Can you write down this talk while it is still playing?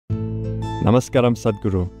Namaskaram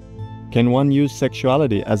Sadhguru. Can one use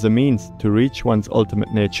sexuality as a means to reach one's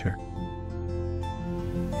ultimate nature?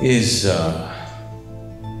 Is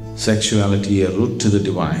sexuality a route to the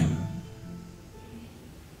divine?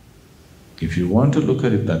 If you want to look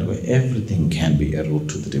at it that way, everything can be a route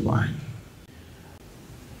to the divine.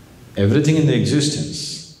 Everything in the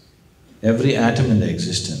existence, every atom in the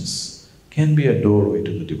existence can be a doorway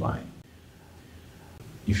to the divine,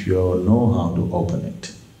 if you know how to open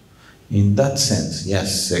it. In that sense,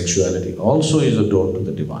 yes, sexuality also is a door to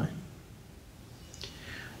the divine.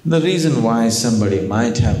 The reason why somebody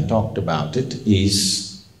might have talked about it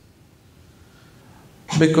is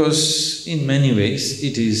because in many ways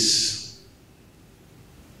it is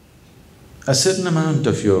a certain amount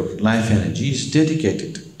of your life energy is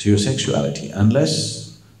dedicated to your sexuality.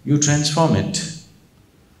 Unless you transform it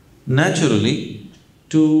naturally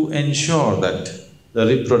to ensure that the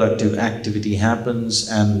reproductive activity happens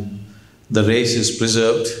and the race is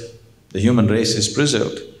preserved, the human race is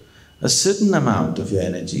preserved, a certain amount of your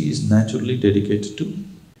energy is naturally dedicated to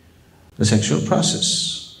the sexual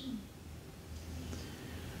process.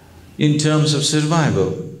 In terms of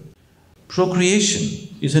survival, procreation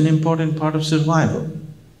is an important part of survival,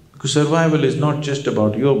 because survival is not just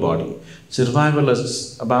about your body, survival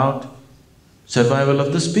is about survival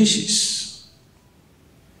of the species.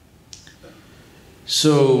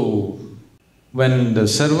 So, when the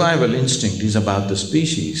survival instinct is about the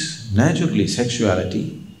species, naturally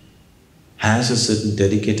sexuality has a certain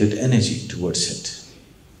dedicated energy towards it.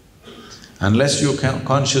 Unless you can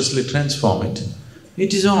consciously transform it,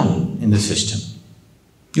 it is on in the system.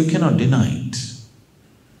 You cannot deny it.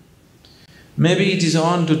 Maybe it is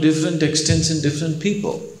on to different extents in different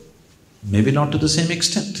people, maybe not to the same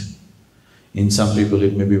extent. In some people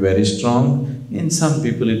it may be very strong, in some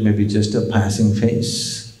people it may be just a passing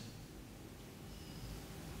phase.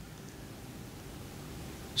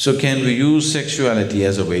 So can we use sexuality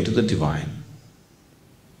as a way to the divine?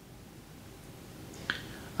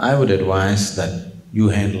 I would advise that you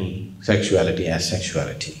handle sexuality as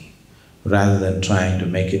sexuality, rather than trying to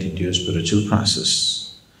make it into a spiritual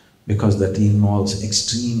process, because that involves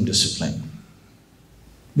extreme discipline,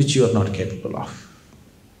 which you are not capable of.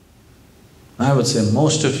 I would say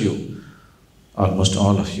most of you, almost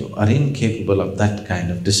all of you, are incapable of that kind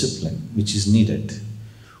of discipline which is needed,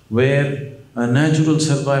 where a natural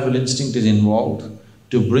survival instinct is involved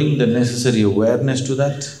to bring the necessary awareness to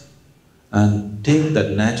that and take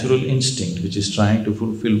that natural instinct which is trying to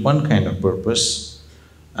fulfill one kind of purpose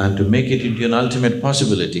and to make it into an ultimate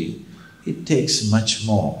possibility. It takes much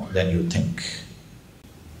more than you think.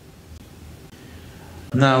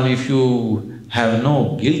 Now, if you have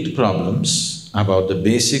no guilt problems about the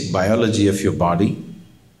basic biology of your body,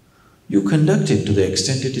 you conduct it to the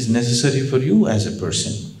extent it is necessary for you as a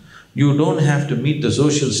person. You don't have to meet the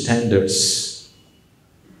social standards,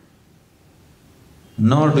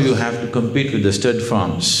 nor do you have to compete with the stud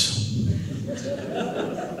farms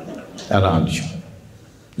around you.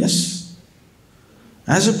 Yes.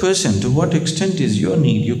 As a person, to what extent is your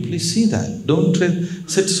need, you please see that. Don't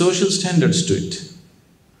set social standards to it.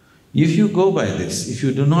 If you go by this, if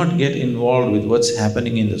you do not get involved with what's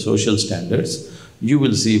happening in the social standards, you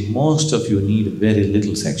will see most of you need very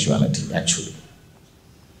little sexuality, actually.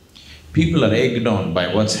 People are egged on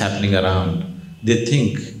by what's happening around. They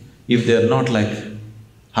think if they're not like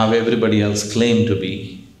how everybody else claim to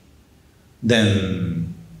be,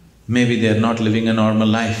 then maybe they're not living a normal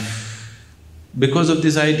life. Because of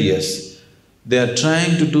these ideas, they are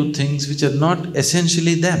trying to do things which are not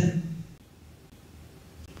essentially them.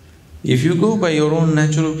 If you go by your own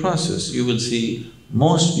natural process, you will see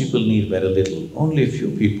most people need very little. Only a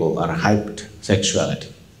few people are hyped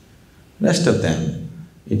sexuality. Rest of them,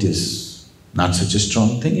 it is not such a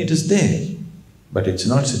strong thing, it is there, but it's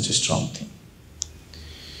not such a strong thing.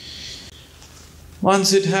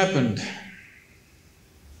 Once it happened,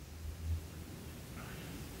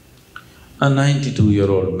 a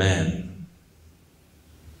 92-year-old man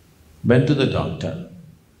went to the doctor.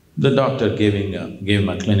 The doctor gave him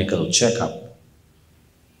a clinical checkup,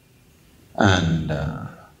 and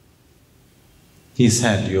he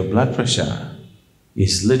said, "Your blood pressure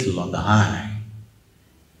is little on the high."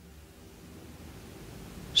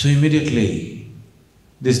 So immediately,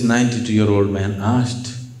 this 92-year-old man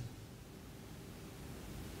asked,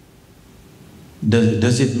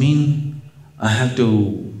 Does it mean I have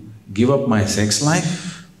to give up my sex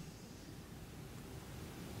life?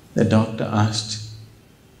 The doctor asked,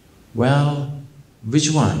 "Well, which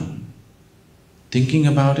one? Thinking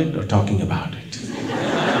about it or talking about it?"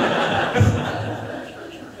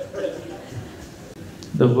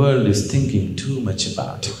 The world is thinking too much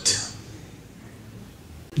about it.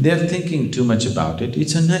 They're thinking too much about it,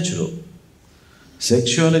 it's unnatural.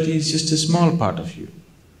 Sexuality is just a small part of you.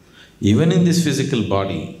 Even in this physical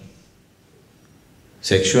body,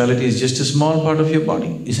 sexuality is just a small part of your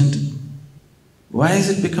body, isn't it? Why has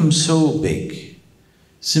it become so big?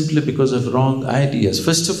 Simply because of wrong ideas.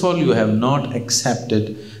 First of all, you have not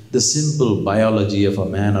accepted the simple biology of a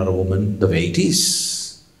man or a woman the way it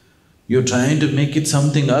is. You're trying to make it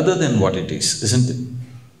something other than what it is, isn't it?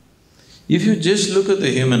 If you just look at the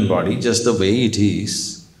human body just the way it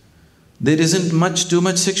is, there isn't too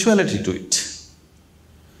much sexuality to it.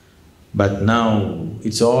 But now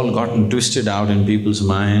it's all gotten twisted out in people's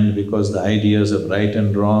mind because the ideas of right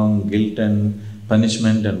and wrong, guilt and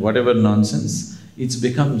punishment and whatever nonsense, it's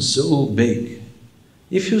become so big.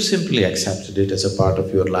 If you simply accepted it as a part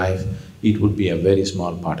of your life, it would be a very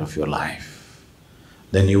small part of your life.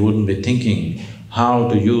 Then you wouldn't be thinking how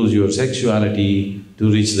to use your sexuality to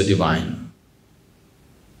reach the divine.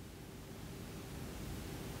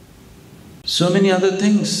 So many other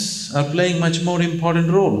things are playing much more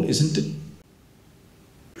important role, isn't it?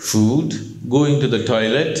 Food, going to the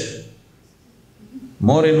toilet,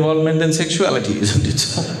 more involvement than sexuality, isn't it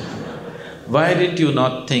so? Why did you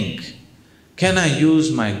not think, can I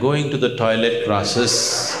use my going to the toilet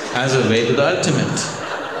process as a way to the ultimate?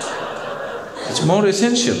 It's more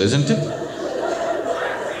essential, isn't it?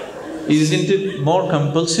 Isn't it more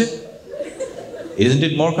compulsive? Isn't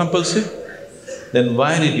it more compulsive? Then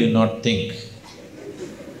why did you not think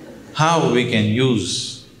how we can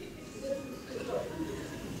use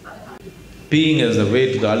peeing as the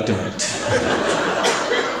way to the ultimate?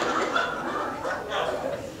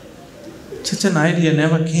 Such an idea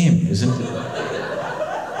never came, isn't it?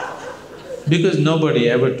 Because nobody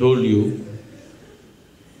ever told you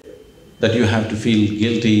that you have to feel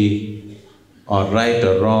guilty or right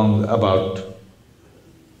or wrong about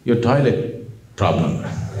your toilet problem.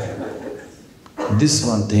 This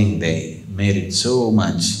one thing they made it so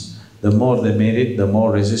much. The more they made it, the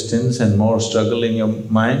more resistance and more struggle in your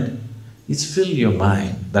mind. It's filled your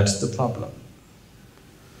mind, that's the problem.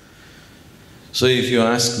 So if you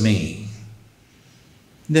ask me,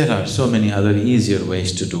 there are so many other easier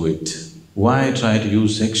ways to do it. Why try to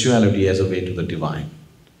use sexuality as a way to the divine?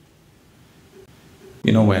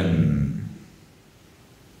 You know, when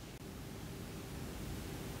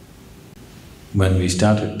we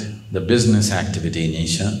started the business activity in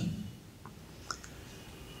Isha,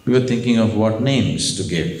 we were thinking of what names to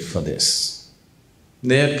give for this.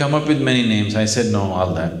 They had come up with many names. I said, no,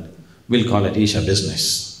 all that, we'll call it Isha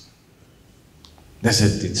Business. They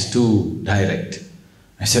said, it's too direct.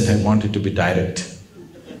 I said, I want it to be direct.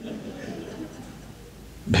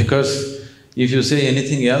 Because if you say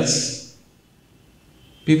anything else,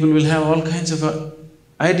 people will have all kinds of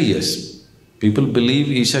ideas. People believe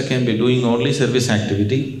Isha can be doing only service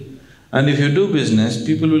activity, and if you do business,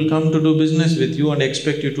 people will come to do business with you and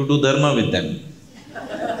expect you to do dharma with them.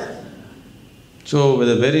 So with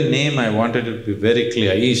the very name I wanted it to be very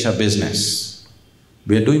clear, Isha Business.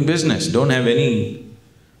 We are doing business, don't have any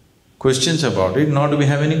questions about it, nor do we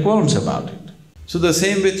have any qualms about it. So the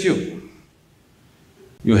same with you.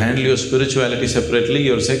 You handle your spirituality separately,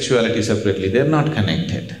 your sexuality separately, they're not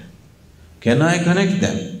connected. Can I connect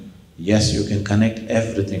them? Yes, you can connect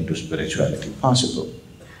everything to spirituality, possible.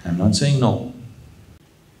 I'm not saying no.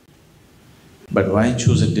 But why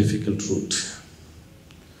choose a difficult route?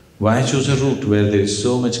 Why choose a route where there is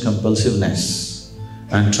so much compulsiveness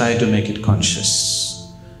and try to make it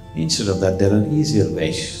conscious? Instead of that, there are easier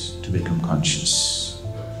ways to become conscious.